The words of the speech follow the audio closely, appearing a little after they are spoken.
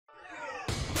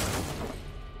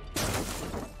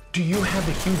Do you have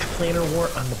a huge plantar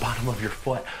wart on the bottom of your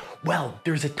foot? Well,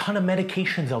 there's a ton of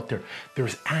medications out there.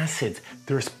 There's acids,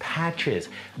 there's patches,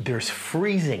 there's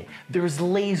freezing, there's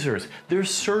lasers, there's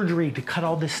surgery to cut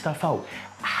all this stuff out.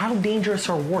 How dangerous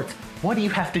are warts? What do you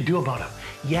have to do about them?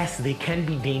 Yes, they can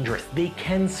be dangerous, they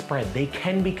can spread, they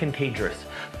can be contagious.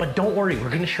 But don't worry,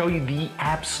 we're gonna show you the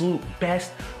absolute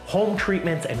best home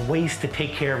treatments and ways to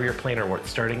take care of your plantar warts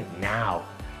starting now.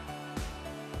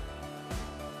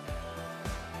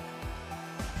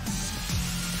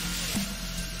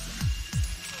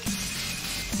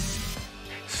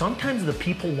 Sometimes the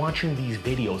people watching these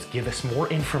videos give us more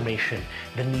information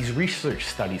than these research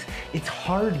studies. It's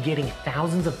hard getting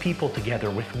thousands of people together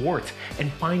with warts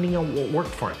and finding out what worked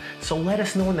for them. So let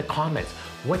us know in the comments,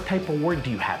 what type of wart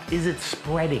do you have? Is it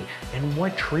spreading? And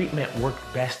what treatment worked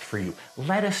best for you?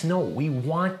 Let us know. We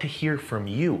want to hear from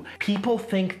you. People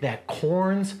think that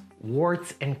corns,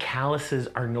 warts, and calluses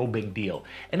are no big deal.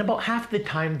 And about half the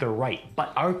time they're right,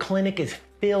 but our clinic is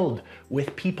filled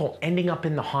with people ending up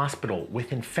in the hospital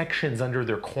with infections under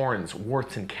their corns,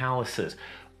 warts, and calluses,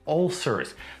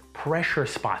 ulcers, pressure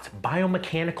spots,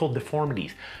 biomechanical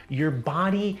deformities. Your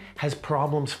body has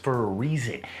problems for a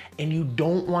reason, and you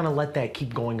don't want to let that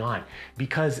keep going on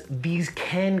because these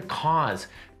can cause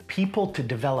people to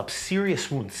develop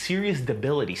serious wounds, serious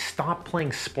debility, stop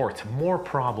playing sports, more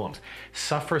problems,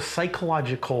 suffer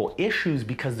psychological issues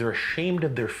because they're ashamed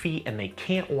of their feet and they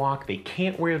can't walk, they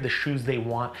can't wear the shoes they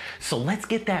want. So let's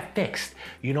get that fixed.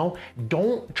 You know,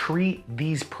 don't treat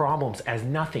these problems as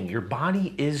nothing. Your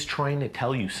body is trying to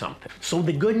tell you something. So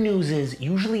the good news is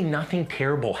usually nothing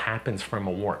terrible happens from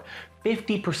a wart.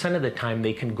 50% of the time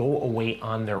they can go away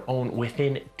on their own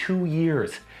within 2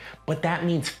 years. But that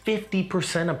means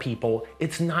 50% of people,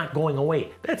 it's not going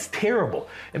away. That's terrible.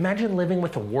 Imagine living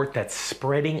with a wart that's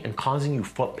spreading and causing you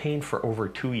foot pain for over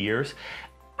 2 years.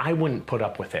 I wouldn't put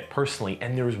up with it personally,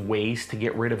 and there's ways to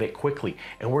get rid of it quickly.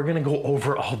 And we're gonna go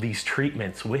over all these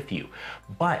treatments with you.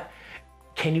 But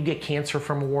can you get cancer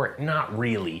from a wart? Not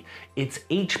really. It's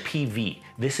HPV.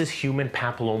 This is human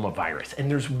papillomavirus,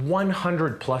 and there's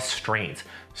 100 plus strains.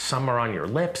 Some are on your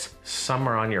lips, some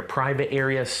are on your private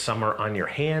areas, some are on your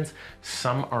hands,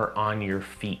 some are on your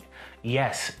feet.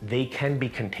 Yes, they can be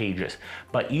contagious,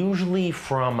 but usually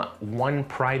from one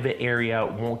private area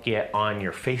won't get on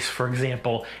your face, for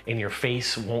example, and your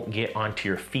face won't get onto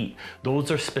your feet.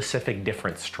 Those are specific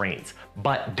different strains,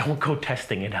 but don't go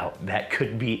testing it out. That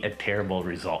could be a terrible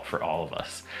result for all of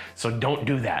us. So don't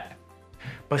do that.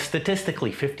 But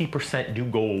statistically, 50% do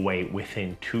go away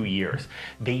within 2 years.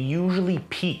 They usually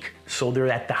peak, so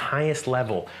they're at the highest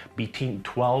level between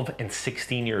 12 and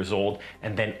 16 years old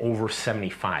and then over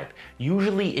 75.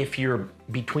 Usually if you're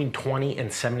between 20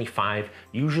 and 75,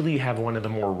 usually you have one of the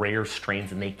more rare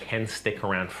strains and they can stick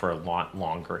around for a lot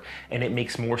longer, and it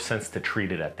makes more sense to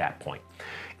treat it at that point.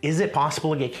 Is it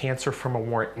possible to get cancer from a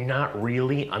wart? Not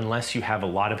really, unless you have a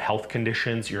lot of health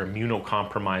conditions, you're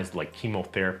immunocompromised like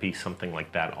chemotherapy, something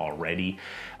like that already.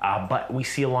 But we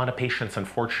see a lot of patients,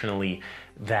 unfortunately,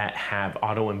 that have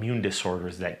autoimmune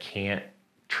disorders that can't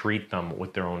treat them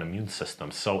with their own immune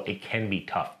system. So it can be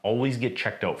tough. Always get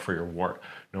checked out for your wart,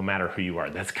 no matter who you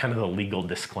are. That's kind of the legal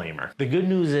disclaimer. The good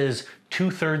news is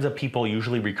 2/3 of people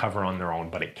usually recover on their own,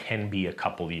 but it can be a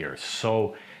couple years.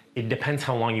 So it depends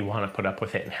how long you want to put up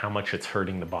with it and how much it's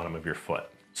hurting the bottom of your foot.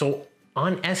 So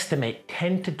on estimate,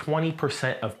 10 to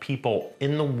 20% of people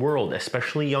in the world,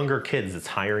 especially younger kids, it's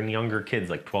higher in younger kids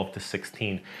like 12 to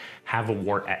 16, have a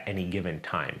wart at any given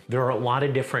time. There are a lot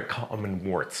of different common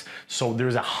warts. So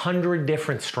there's 100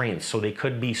 different strains. So they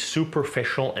could be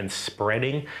superficial and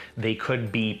spreading. They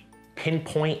could be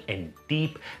pinpoint and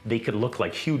deep. They could look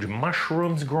like huge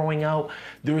mushrooms growing out.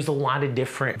 There's a lot of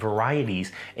different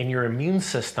varieties, and your immune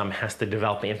system has to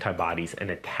develop antibodies and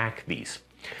attack these.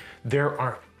 There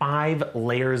are 5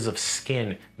 layers of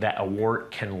skin that a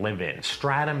wart can live in.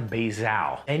 Stratum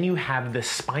basal. Then you have the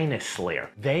spinous layer.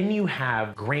 Then you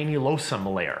have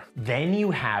granulosum layer. Then you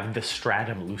have the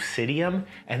stratum lucidium,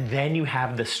 and then you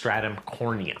have the stratum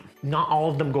corneum. Not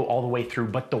all of them go all the way through,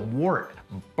 but the wart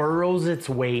burrows its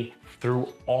way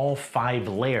through all 5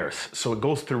 layers. So it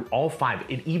goes through all 5.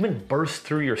 It even bursts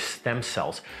through your stem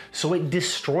cells. So it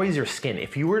destroys your skin.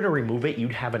 If you were to remove it,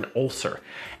 you'd have an ulcer.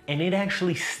 And it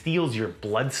actually steals your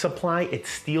blood supply. It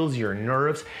steals your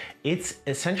nerves. It's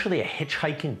essentially a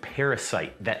hitchhiking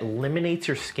parasite that eliminates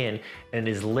your skin and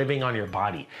is living on your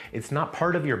body. It's not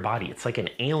part of your body. It's like an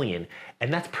alien,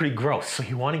 and that's pretty gross. So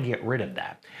you want to get rid of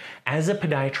that. As a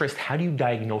podiatrist, how do you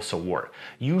diagnose a wart?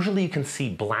 Usually you can see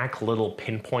black little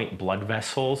pinpoint blood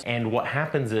vessels, and what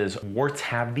happens is warts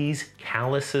have these,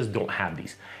 calluses don't have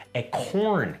these. A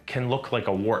corn can look like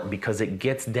a wart because it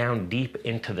gets down deep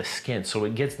into the skin. So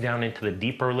it gets down into the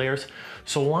deeper layers.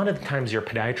 So a lot of the times your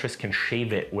podiatrist can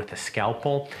shave it with a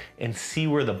scalpel and see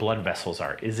where the blood vessels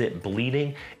are. Is it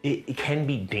bleeding? It can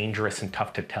be dangerous and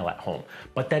tough to tell at home,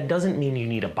 but that doesn't mean you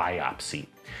need a biopsy.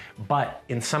 But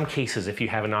in some cases, if you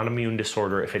have an autoimmune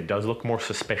disorder, if it does look more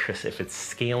suspicious, if it's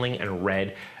scaling and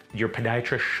red, your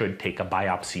podiatrist should take a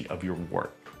biopsy of your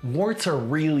wart. Warts are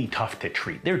really tough to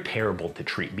treat. They're terrible to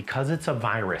treat because it's a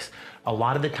virus. A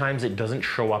lot of the times it doesn't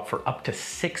show up for up to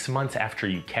 6 months after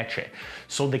you catch it.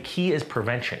 So the key is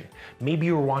prevention. Maybe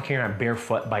you were walking around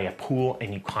barefoot by a pool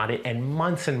and you caught it and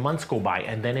months go by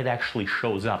and then it actually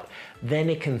shows up. Then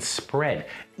it can spread.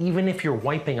 Even if you're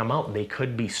wiping them out, they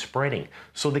could be spreading.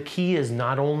 So the key is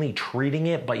not only treating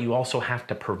it, but you also have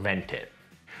to prevent it.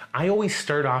 I always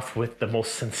start off with the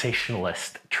most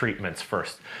sensationalist treatments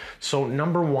first. So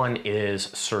number one is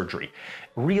surgery.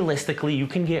 Realistically, you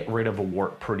can get rid of a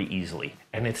wart pretty easily,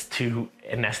 and it's to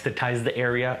anesthetize the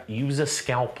area, use a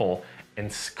scalpel,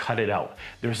 and cut it out.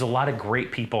 There's a lot of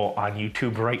great people on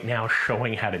YouTube right now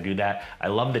showing how to do that. I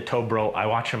love the Toe Bro. I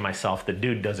watch him myself. The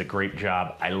dude does a great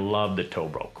job. I love the Toe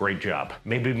Bro. Great job.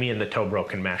 Maybe me and the Toe Bro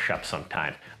can mash up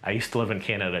sometime. I used to live in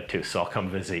Canada too, so I'll come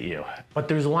visit you. But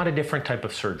there's a lot of different type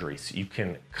of surgeries. You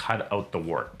can cut out the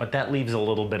wart, but that leaves a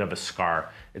little bit of a scar.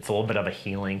 It's a little bit of a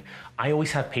healing. I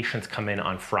always have patients come in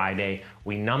on Friday.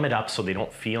 We numb it up so they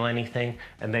don't feel anything,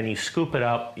 and then you scoop it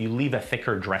up, you leave a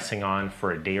thicker dressing on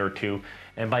for a day or two,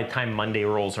 and by the time Monday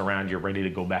rolls around, you're ready to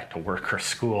go back to work or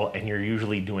school, and you're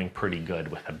usually doing pretty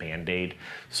good with a Band-Aid.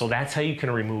 So that's how you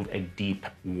can remove a deep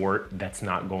wart that's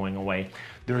not going away.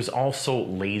 There's also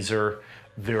laser,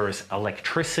 there's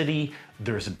electricity,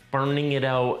 there's burning it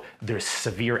out, there's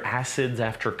severe acids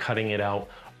after cutting it out.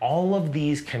 All of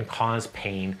these can cause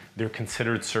pain. They're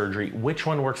considered surgery. Which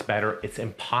one works better? It's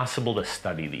impossible to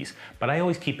study these, but I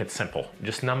always keep it simple.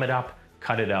 Just numb it up,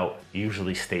 cut it out,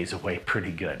 usually stays away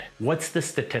pretty good. What's the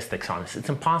statistics on this? It's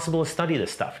impossible to study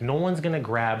this stuff. No one's gonna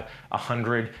grab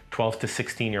 100 12 to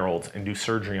 16-year-olds and do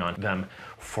surgery on them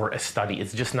for a study.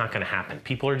 It's just not gonna happen.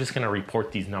 People are just gonna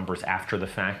report these numbers after the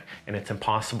fact, and it's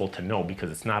impossible to know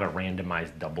because it's not a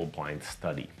randomized double-blind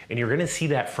study. And you're gonna see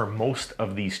that for most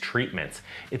of these treatments.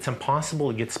 It's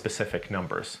impossible to get specific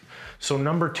numbers. So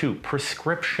number two,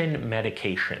 prescription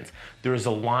medications. There's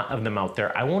a lot of them out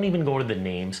there. I won't even go to the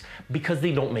names because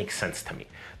they don't make sense to me.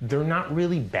 They're not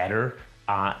really better,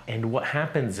 and what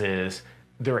happens is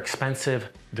they're expensive,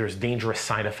 there's dangerous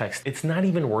side effects. It's not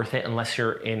even worth it unless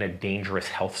you're in a dangerous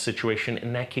health situation.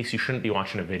 In that case, you shouldn't be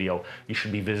watching a video. You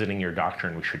should be visiting your doctor,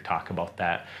 and we should talk about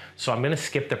that. So I'm gonna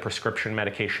skip the prescription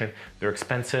medication. They're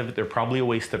expensive, they're probably a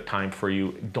waste of time for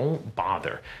you. Don't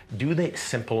bother. Do the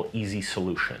simple, easy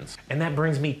solutions. And that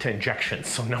brings me to injections.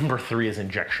 So number three is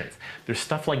injections. There's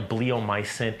stuff like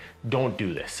bleomycin. Don't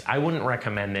do this. I wouldn't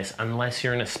recommend this unless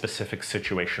you're in a specific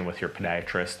situation with your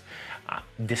podiatrist.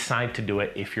 Decide to do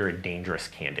it if you're a dangerous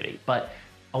candidate, but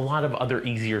a lot of other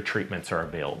easier treatments are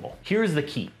available. Here's the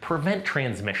key: prevent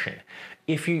transmission.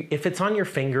 If it's on your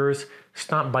fingers,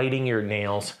 stop biting your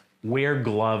nails. Wear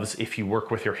gloves if you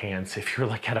work with your hands. If you're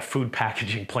like at a food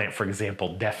packaging plant, for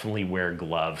example, definitely wear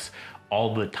gloves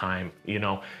all the time. You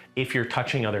know, if you're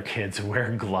touching other kids,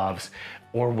 wear gloves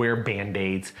or wear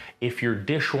Band-Aids. If you're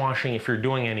dishwashing, if you're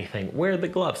doing anything, wear the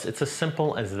gloves. It's as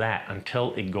simple as that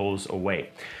until it goes away.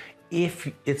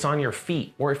 If it's on your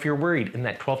feet, or if you're worried in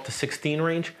that 12 to 16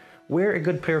 range, wear a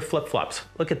good pair of flip-flops.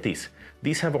 Look at these.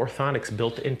 These have orthotics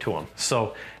built into them.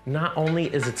 So not only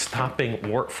is it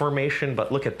stopping wart formation,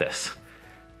 but look at this.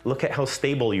 Look at how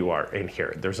stable you are in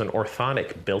here. There's an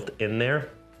orthotic built in there.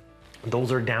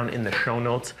 Those are down in the show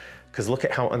notes, because look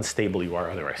at how unstable you are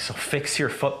otherwise. So fix your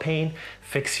foot pain,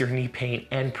 fix your knee pain,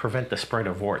 and prevent the spread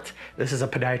of warts. This is a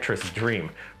podiatrist's dream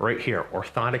right here.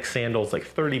 Orthotic sandals, like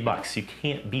 30 bucks. You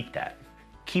can't beat that.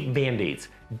 Keep Band-Aids.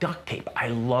 Duct tape. I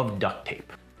love duct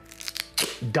tape.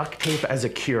 Duct tape as a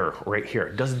cure right here.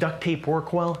 Does duct tape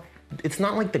work well? It's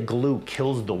not like the glue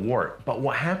kills the wart, but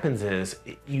what happens is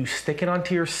you stick it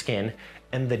onto your skin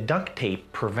and the duct tape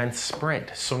prevents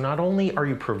spread. So not only are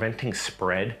you preventing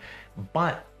spread,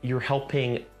 but you're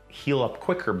helping heal up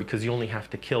quicker because you only have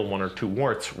to kill 1 or 2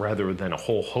 warts rather than a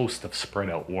whole host of spread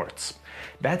out warts.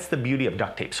 That's the beauty of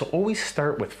duct tape. So always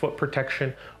start with foot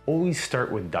protection, always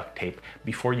start with duct tape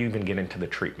before you even get into the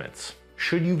treatments.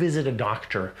 Should you visit a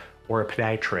doctor or a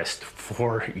podiatrist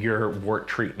for your wart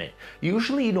treatment?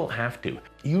 Usually you don't have to.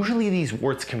 Usually these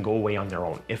warts can go away on their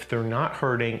own. If they're not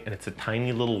hurting and it's a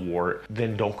tiny little wart,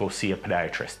 then don't go see a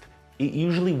podiatrist. it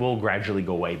usually will gradually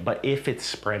go away. But if it's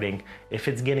spreading, if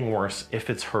it's getting worse,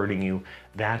 if it's hurting you,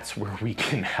 that's where we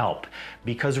can help.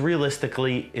 Because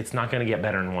realistically, it's not gonna get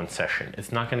better in one session.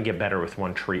 It's not gonna get better with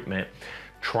one treatment.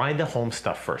 Try the home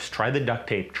stuff first. Try the duct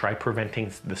tape, try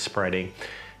preventing the spreading.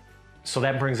 So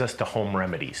that brings us to home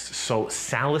remedies. So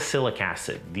salicylic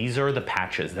acid, these are the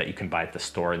patches that you can buy at the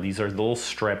store. These are the little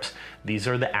strips. These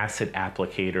are the acid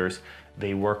applicators.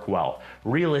 They work well.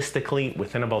 Realistically,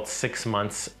 within about 6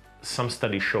 months, some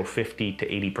studies show 50 to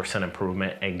 80%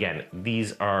 improvement. Again,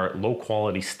 these are low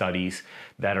quality studies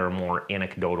that are more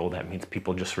anecdotal. That means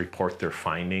people just report their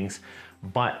findings,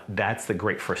 but that's the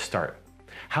great first start.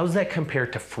 How's that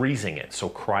compared to freezing it? So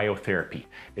cryotherapy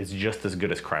is just as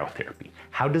good as cryotherapy.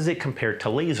 How does it compare to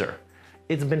laser?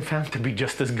 It's been found to be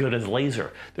just as good as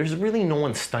laser. There's really no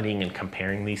one studying and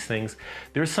comparing these things.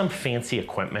 There's some fancy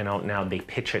equipment out now. They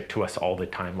pitch it to us all the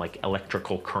time, like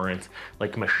electrical currents,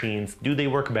 like machines. Do they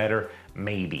work better?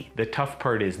 Maybe. The tough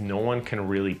part is no one can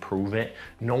really prove it.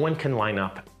 No one can line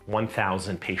up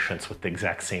 1,000 patients with the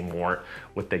exact same wart,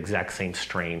 with the exact same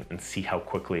strain, and see how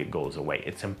quickly it goes away.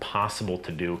 It's impossible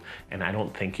to do, and I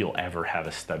don't think you'll ever have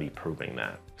a study proving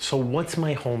that. So what's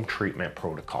my home treatment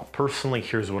protocol? Personally,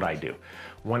 here's what I do.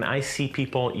 When I see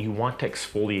people, you want to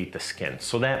exfoliate the skin.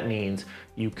 So that means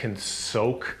you can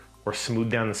soak or smooth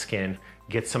down the skin,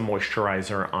 get some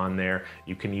moisturizer on there.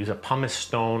 You can use a pumice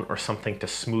stone or something to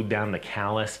smooth down the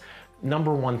callus.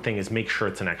 Number one thing is make sure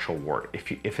it's an actual wart.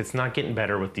 If it's not getting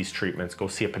better with these treatments, go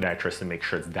see a podiatrist and make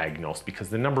sure it's diagnosed, because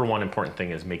the number one important thing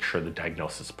is make sure the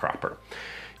diagnosis is proper.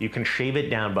 You can shave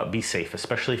it down, but be safe,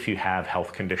 especially if you have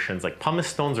health conditions. Like pumice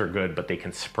stones are good, but they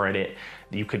can spread it.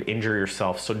 You could injure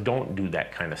yourself, so don't do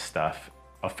that kind of stuff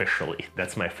officially.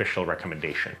 That's my official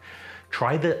recommendation.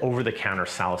 Try the over-the-counter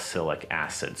salicylic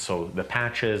acid. So the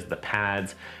patches, the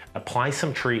pads, apply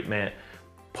some treatment,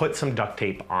 put some duct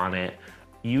tape on it,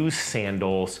 use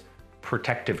sandals,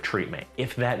 protective treatment.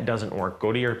 If that doesn't work,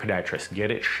 go to your podiatrist, get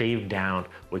it shaved down.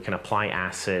 We can apply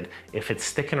acid. If it's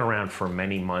sticking around for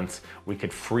many months, we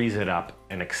could freeze it up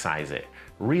and excise it.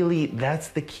 Really, that's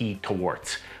the key to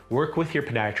warts. Work with your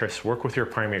podiatrist, work with your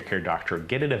primary care doctor,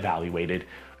 get it evaluated.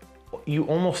 You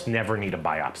almost never need a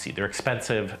biopsy. They're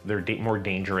expensive, they're more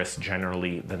dangerous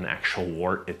generally than the actual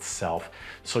wart itself.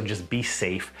 So just be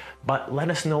safe, but let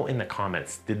us know in the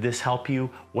comments, did this help you?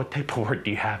 What type of wart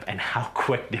do you have and how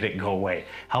quick did it go away?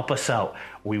 Help us out,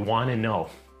 we wanna know.